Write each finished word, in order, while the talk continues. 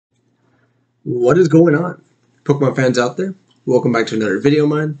What is going on, Pokemon fans out there? Welcome back to another video of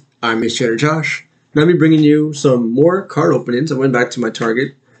mine. I'm Mr. Trainer Josh, and I'll be bringing you some more card openings. I went back to my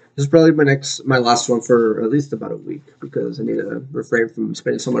Target. This is probably my last one for at least about a week because I need to refrain from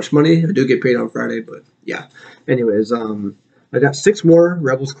spending so much money. I do get paid on Friday, but yeah. Anyways, I got 6 more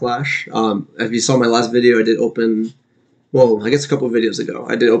Rebels Clash. If you saw my last video, I did open. Well, I guess a couple of videos ago,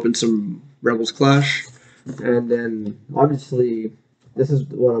 I did open some Rebels Clash, and then obviously this is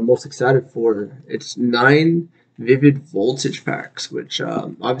what I'm most excited for. It's 9 Vivid Voltage packs, which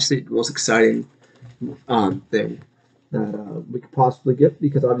obviously the most exciting thing that we could possibly get,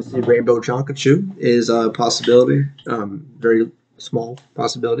 because obviously Rainbow Chonkachu is a possibility. Very small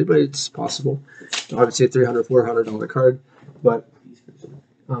possibility, but it's possible. Obviously a $300, $400 card, but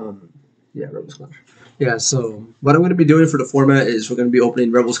yeah, Rebels Clash. Yeah, so what I'm going to be doing for the format is we're going to be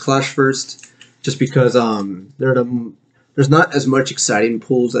opening Rebels Clash first, just because there's not as much exciting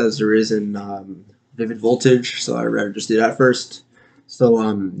pulls as there is in Vivid Voltage, so I'd rather just do that first. So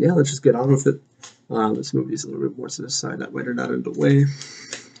yeah, let's just get on with it. Let's move these a little bit more to the side, that way they're not in the way.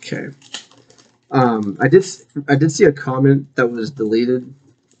 Okay. I did see a comment that was deleted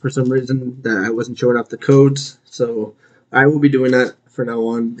for some reason, that I wasn't showing off the codes, so I will be doing that for now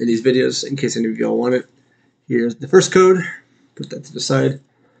on in these videos in case any of y'all want it. Here's the first code. Put that to the side.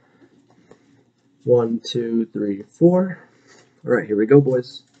 1, 2, 3, 4. All right, here we go,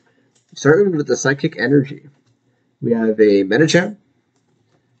 boys. Starting with the Psychic Energy, we have a Medicham,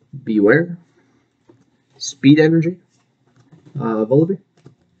 Beware, Speed Energy, Vullaby,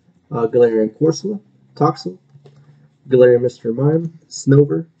 Galarian Corsola, Toxel, Galarian Mr. Mime,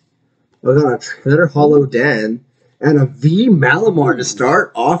 Snover. I got another Hollow Dan, and a V Malamar to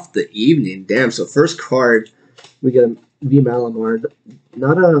start off the evening. Damn! So first card, we get a V Malamar,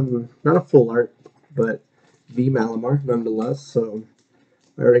 not a full art, but V Malamar nonetheless. So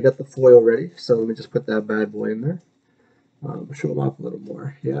I already got the foil ready. So let me just put that bad boy in there. Show them off a little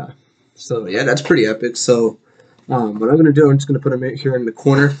more. Yeah. So yeah, that's pretty epic. So what I'm gonna do, I'm just gonna put him here in the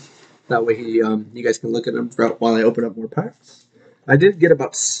corner. That way you guys can look at him while I open up more packs. I did get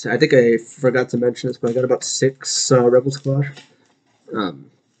about, I think I forgot to mention this, but I got about 6 Rebels Clash. So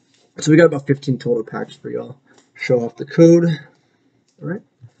we got about 15 total packs for y'all. Show off the code. Alright.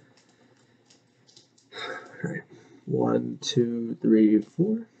 Alright. 1, 2, 3,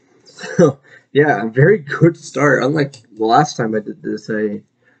 4. So, yeah, a very good start. Unlike the last time I did this, I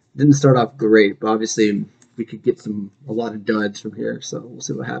didn't start off great, but obviously we could get a lot of duds from here, so we'll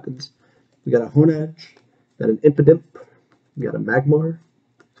see what happens. We got a Honedge, got an Impidimp, we got a Magmar,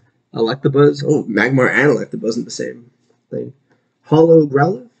 Electabuzz. Oh, Magmar and Electabuzz in the same thing. Hollow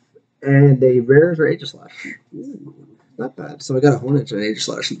Growlithe, and a Rares or Aegislash. Ooh, not bad. So I got a Honedge and an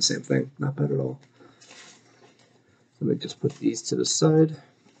Aegislash in the same thing. Not bad at all. Let me just put these to the side.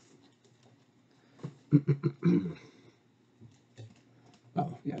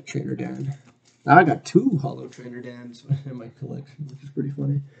 Oh, yeah, Trainer Dan. Now I got 2 Hollow Trainer Dans in my collection, which is pretty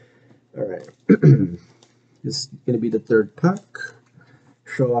funny. Alright. This is going to be the 3rd pack.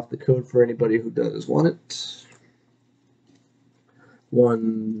 Show off the code for anybody who does want it.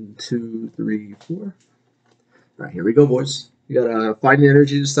 1, 2, 3, 4. Alright, here we go, boys. We got a Fighting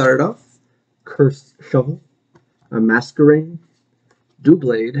Energy to start it off. Cursed Shovel. A Masquerain.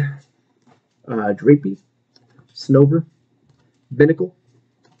 Doublade. Drapey. Snover. Binnacle.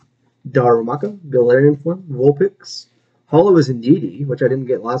 Darumaka. Galarian form. Vulpix. Hollow is Indeedee, which I didn't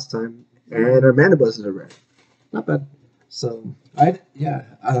get last time. And our Manabuzz is a rare. Not bad. So,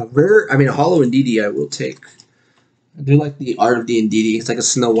 rare, I mean, a Hollow Indeedee I will take. I do like the art of the Indeedee. It's like a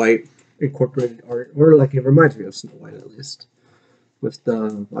Snow White incorporated art. Or like, it reminds me of Snow White at least. With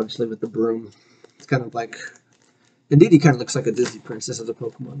the, obviously with the broom. It's kind of like, Indeedee kind of looks like a Disney princess as a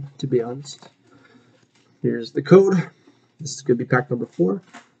Pokemon, to be honest. Here's the code. This is going to be pack number 4.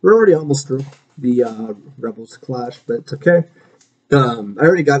 We're already almost through the Rebels Clash, but it's okay. I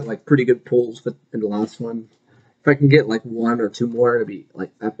already got like pretty good pulls in the last one. If I can get like 1 or 2 more, it'd be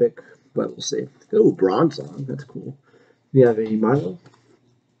like epic, but we'll see. Oh, Bronzong, that's cool. We have a Milo,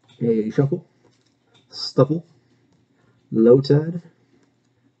 a Shuffle, Stuffle, Lotad,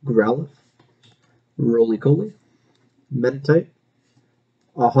 Growlithe, Roly-Coly, Meditite,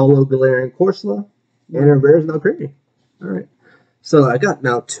 a Hollow Galarian Corsola, and a Rare's Nalgranny. Alright. So I got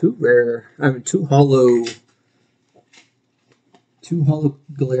now 2 Hollow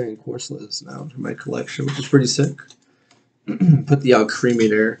Galarian Corsolas now in my collection, which is pretty sick. Put the Alcremie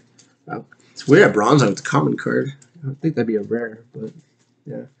there. It's weird, Bronzong with the common card. I think that'd be a rare, but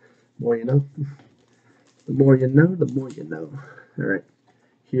yeah, more you know. The more you know, the more you know. Alright,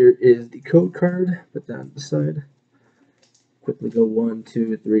 here is the code card. Put that on the side. Quickly go 1,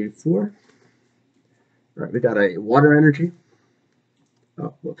 2, 3, 4. Alright, we got a water energy.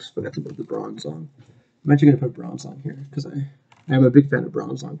 Oh, whoops, forgot to put the bronze on. I'm actually going to put bronze on here because I am a big fan of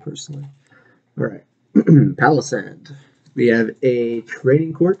bronze on personally. Alright, Palisand. We have a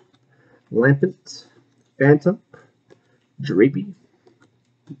Training Court, Lampent, Phantom, Drapey,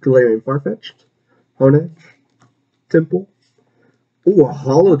 Galarian Farfetch'd, Honedge, Temple. Ooh, a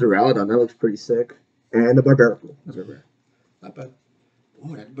Hollow Duraludon. That looks pretty sick. And a Barbaracle. That's a rare. Not bad.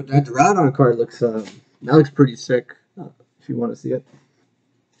 Oh, but that Duraludon card looks that looks pretty sick. If you want to see it.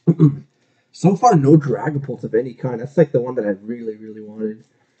 So far, no Dragapult of any kind. That's like the one that I really, really wanted.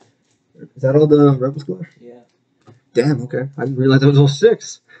 Is that all the Rebel Squash? Yeah. Damn. Okay. I didn't realize that was all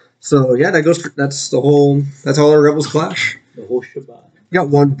 6. So yeah, that goes. That's all our Rebel Splash. The whole shebang. Got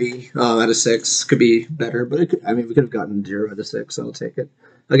 1 B out of 6. Could be better, but we could have gotten 0 out of 6. So I'll take it.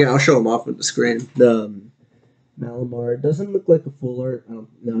 Again, I'll show them off on the screen. The Malamar doesn't look like a full art.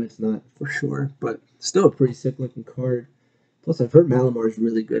 No, it's not for sure, but still a pretty sick looking card. Plus, I've heard Malamar is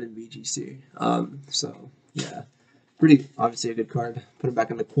really good in VGC. So yeah, pretty obviously a good card. Put it back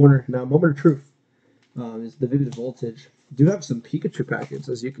in the corner. Now, Moment of Truth is the Vivid Voltage. Do have some Pikachu packets,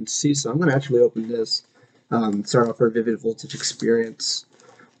 as you can see. So I'm gonna actually open this. Start off our Vivid Voltage experience.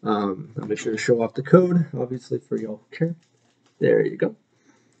 I'll make sure to show off the code, obviously, for y'all who care. There you go.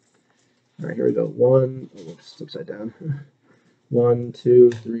 All right, here we go. It's upside down. 1,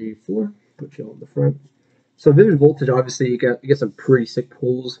 2, 3, 4. Put you all in the front. So Vivid Voltage, obviously, you get some pretty sick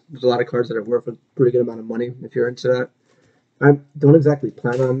pulls. There's a lot of cards that are worth a pretty good amount of money if you're into that. I don't exactly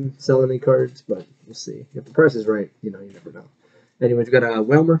plan on selling any cards, but we'll see. If the price is right, you never know. Anyways, we got a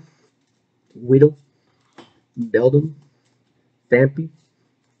Whelmer, Weedle, Beldum, Vampy,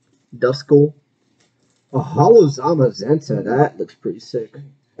 Duskull, a Hollow Zamazenta. That looks pretty sick.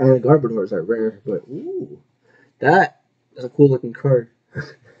 And the Garbodors are rare, but ooh, that is a cool looking card.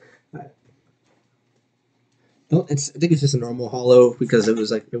 I think it's just a normal hollow because it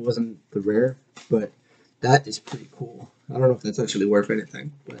wasn't the rare, but that is pretty cool. I don't know if that's actually worth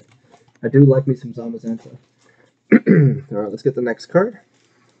anything, but I do like me some Zamazenta. All right, let's get the next card.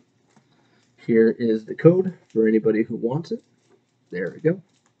 Here is the code for anybody who wants it. There we go.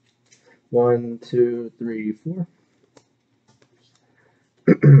 1, 2, 3, 4.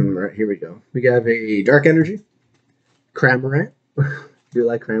 Alright, here we go. We have a Dark Energy, Cramorant. Do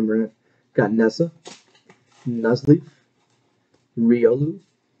like Cramorant. Got Nessa, Nuzleaf, Riolu,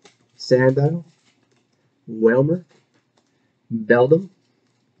 Sandile, Whelmer, Beldum,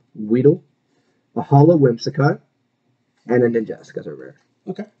 Weedle, a Hollow Whimsicott, and a Ninjask as a rare.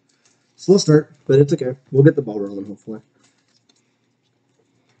 Okay. Slow start, but it's okay. We'll get the ball rolling, hopefully.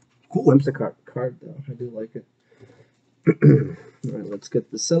 Cool Whimsicott card, though. I do like it. Alright, let's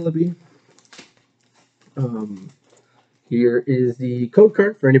get the Celebi. Here is the code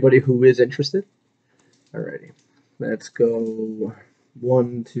card for anybody who is interested. Alrighty. Let's go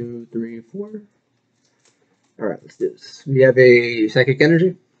 1, 2, 3, 4. Alright, let's do this. We have a Psychic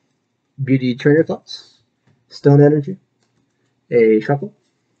Energy, Beauty Trainer Thoughts, Stun Energy, a Shuckle,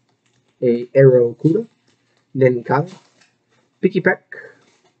 a Aerocuda, Nincada, Pikipek,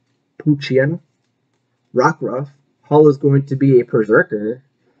 Poochyena, Rockruff. Hull is going to be a Berserker,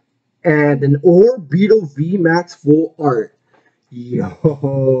 and an Orbeetle VMAX full art.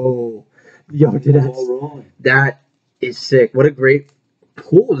 Yo, dude, that is sick. What a great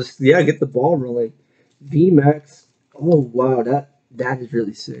pull. Just, yeah, get the ball rolling. VMAX. Oh, wow, that is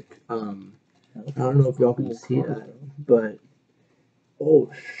really sick. I don't know if y'all can see that, but oh,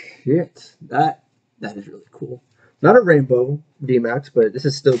 shit. That is really cool. Not a rainbow VMAX, but this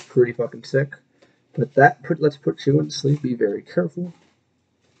is still pretty fucking sick. But let's put you in sleep. Be very careful.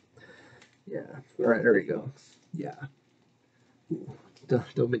 Yeah. All right, there we go. Yeah. Ooh,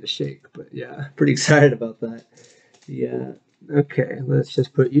 don't make a shake, but yeah, pretty excited about that. Yeah. Okay, let's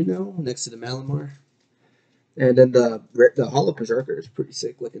just put next to the Malamar. And then the Hollow Berserker is pretty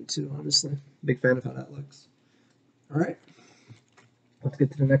sick looking too, honestly. Big fan of how that looks. All right. Let's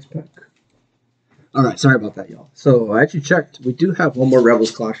get to the next pack. Alright, sorry about that, y'all. So, I actually checked. We do have one more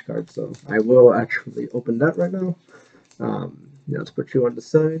Rebels Clash card, so I will actually open that right now. Let's put you on the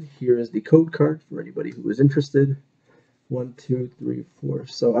side. Here is the code card for anybody who is interested. 1, 2, 3, 4.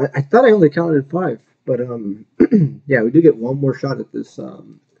 So, I thought I only counted 5, but, yeah, we do get one more shot at this,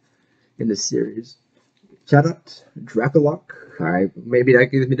 in this series. Chatot, Dracolock. Alright, maybe that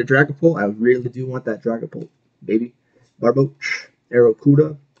gives me the Dragapult. I really do want that Dragapult, baby. Barboach,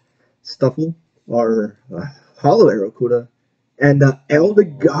 Aerocuda, Stuffle, or Hollow Aerocuda, and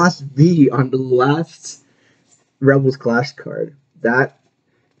Eldegoss V on the last Rebels Clash card. That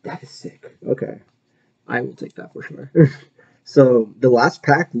is sick. Okay, I will take that for sure. So the last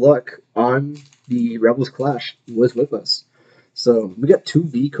pack luck on the Rebels Clash was with us. So we got 2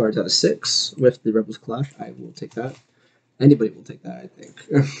 V cards out of 6 with the Rebels Clash. I will take that. Anybody will take that, I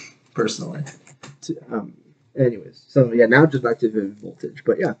think, personally. Anyways, so yeah, now just back to Vivid Voltage.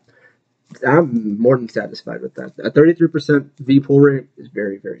 But yeah, I'm more than satisfied with that. A 33% V pull rate is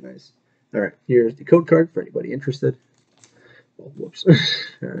very, very nice. All right, here's the code card for anybody interested. Oh, whoops.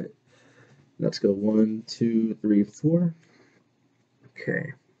 All right, let's go 1, 2, 3, 4.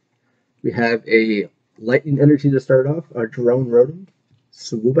 Okay, we have a Lightning Energy to start off. Our Drone Rotom,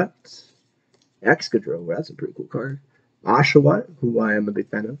 Swoobat, Excadrill. That's a pretty cool card. Oshawott, who I am a big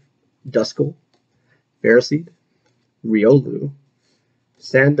fan of. Duskull, Ferroseed, Riolu,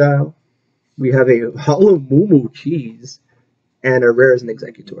 Sandile. We have a Hollow Moo Cheese and a Rare as an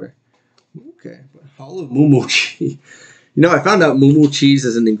Executor. Okay, Hollow Moo Cheese. You know, I found out Moo Cheese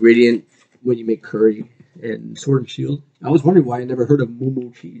is an ingredient when you make curry and Sword and Shield. I was wondering why I never heard of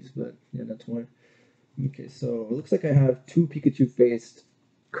Moo Cheese, but yeah, that's why. Okay, so it looks like I have 2 Pikachu-faced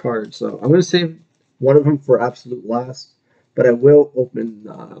cards, so I'm going to save one of them for absolute last, but I will open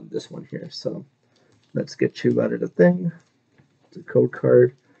this one here. So let's get you out of the thing. It's a code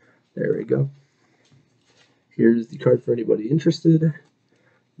card. There we go. Here's the card for anybody interested.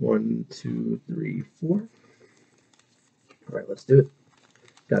 1, 2, 3, 4. All right, let's do it.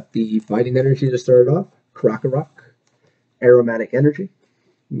 Got the Fighting Energy to start it off. Krokorok, Aromatic Energy,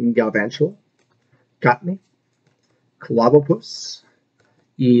 Galvantula, Cottonee, Clobbopus,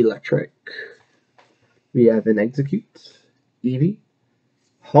 Electric. We have an Execute, Eevee,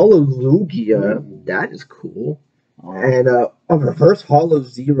 Hallelujah. That is cool. And a reverse Hollow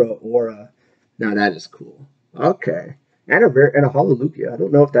Zero Aura. Now that is cool. Okay. And a Hallelujah. I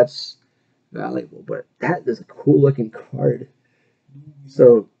don't know if that's valuable, but that is a cool looking card.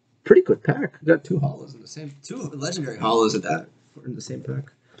 So pretty good pack. We got 2 hollows in the same, 2 legendary hollows at that in the same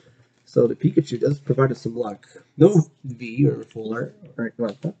pack. So the Pikachu does provide us some luck. No V or full art or anything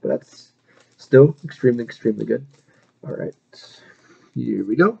like that, but that's still extremely, extremely good. All right, here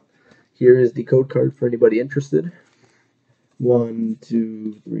we go. Here is the code card for anybody interested. 1,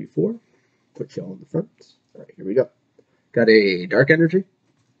 2, 3, 4. Put y'all in the front. All right, here we go. Got a Dark Energy.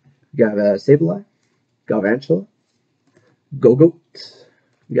 Got a Sableye. Galvantula. Gogoat.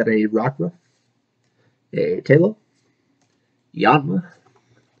 We got a Rockruff. A Taillow. Yanma.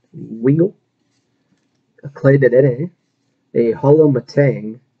 Wingull, a Claydidene, a Hollow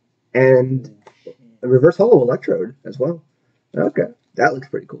Matang, and a Reverse Hollow Electrode as well. Okay, that looks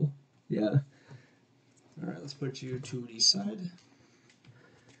pretty cool. Yeah. All right, let's put you to the side.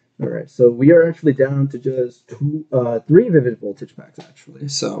 All right, so we are actually down to just 3 Vivid Voltage packs, actually.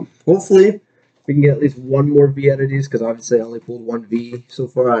 So hopefully we can get at least 1 more V out of these, because obviously I only pulled 1 V so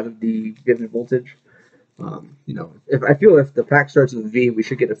far out of the Vivid Voltage. You know, if the pack starts with V, we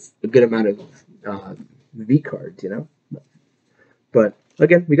should get a good amount of V cards, you know. But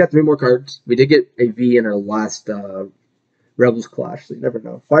again, we got 3 more cards. We did get a V in our last Rebels Clash, so you never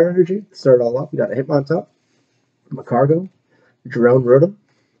know. Fire Energy, to start it all off. We got a Hitmontop, Macargo, Drone Rotom,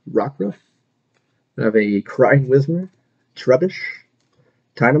 Rockruff. We have a Crying Whismur, Trubbish,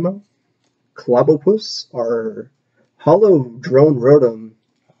 Tynamo, Clobbopus, our Hollow Drone Rotom,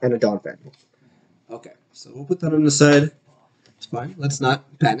 and a Donphan. Okay, so we'll put that on the side. It's fine. Let's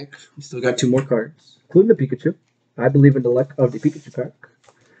not panic. We still got 2 more cards, including the Pikachu. I believe in the luck of the Pikachu pack.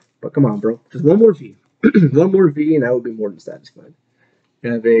 But come on, bro. Just 1 more V. 1 more V, and I will be more than satisfied. I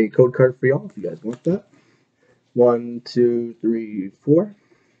have a code card for y'all if you guys want that. 1, 2, 3, 4.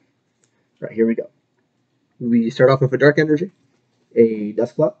 Right, here we go. We start off with a Dark Energy, a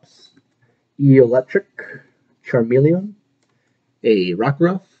Dusclops, Electric, Charmeleon, a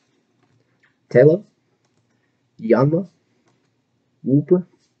Rockruff, Taillow, Yanma, Wooper,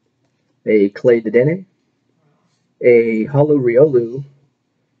 a Claydidene, a Hollow Riolu,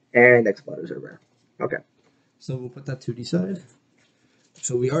 and Explotters are rare. Okay, so we'll put that to the side.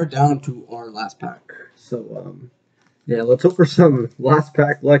 So we are down to our last pack. So yeah, let's hope for some last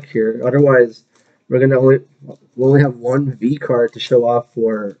pack luck here. Otherwise, we'll only have 1 V card to show off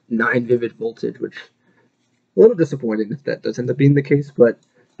for 9 Vivid Voltage, which is a little disappointing if that does end up being the case. But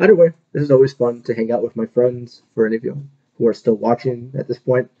either way, this is always fun to hang out with my friends. For any of you who are still watching at this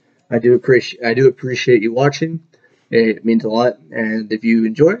point, I do appreciate you watching. It means a lot. And if you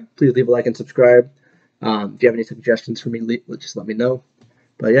enjoy, please leave a like and subscribe. If you have any suggestions for me, just let me know.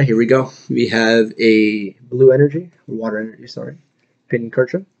 But yeah, here we go. We have a Blue Energy, or Water Energy, sorry,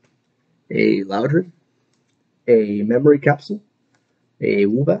 Pincurchin, a Loudred, a Memory Capsule, a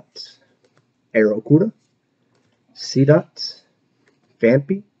Woobat, Aerocuda, Seedot,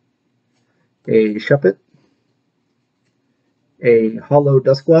 Vampy, a Shuppet, a Hollow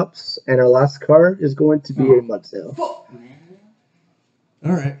Dusclops, and our last card is going to be a Mudsail.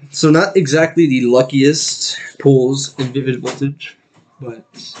 Alright, so not exactly the luckiest pulls in Vivid Voltage, but,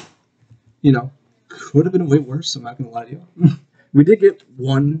 you know, could have been way worse, I'm not going to lie to you. We did get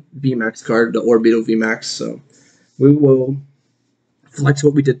one VMAX card, the Orbeetle VMAX, so we will flex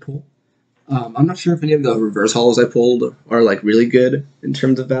what we did pull. I'm not sure if any of the reverse hollows I pulled are like really good in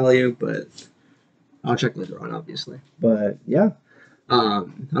terms of value, but I'll check later on, obviously. But yeah,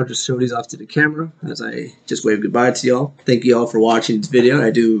 I'll just show these off to the camera as I just wave goodbye to y'all. Thank you all for watching this video. I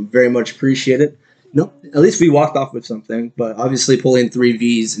do very much appreciate it. Nope, at least we walked off with something, but obviously pulling 3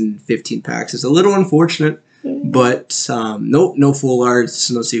 Vs in 15 packs is a little unfortunate. But no full arts,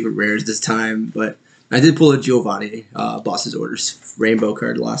 no secret rares this time. But I did pull a Giovanni Boss's Orders rainbow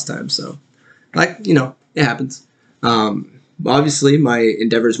card last time, so like, you know, it happens. Obviously, my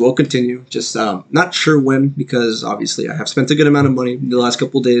endeavors will continue. Just not sure when, because obviously I have spent a good amount of money in the last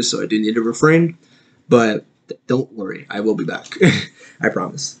couple of days, so I do need to refrain. But don't worry, I will be back. I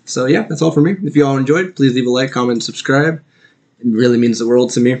promise. So yeah, that's all for me. If you all enjoyed, please leave a like, comment, and subscribe. It really means the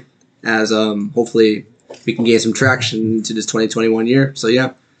world to me, as hopefully we can gain some traction into this 2021 year. So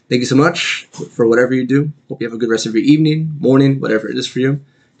yeah, thank you so much for whatever you do. Hope you have a good rest of your evening, morning, whatever it is for you.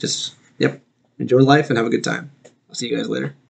 Just, yep, enjoy life and have a good time. I'll see you guys later.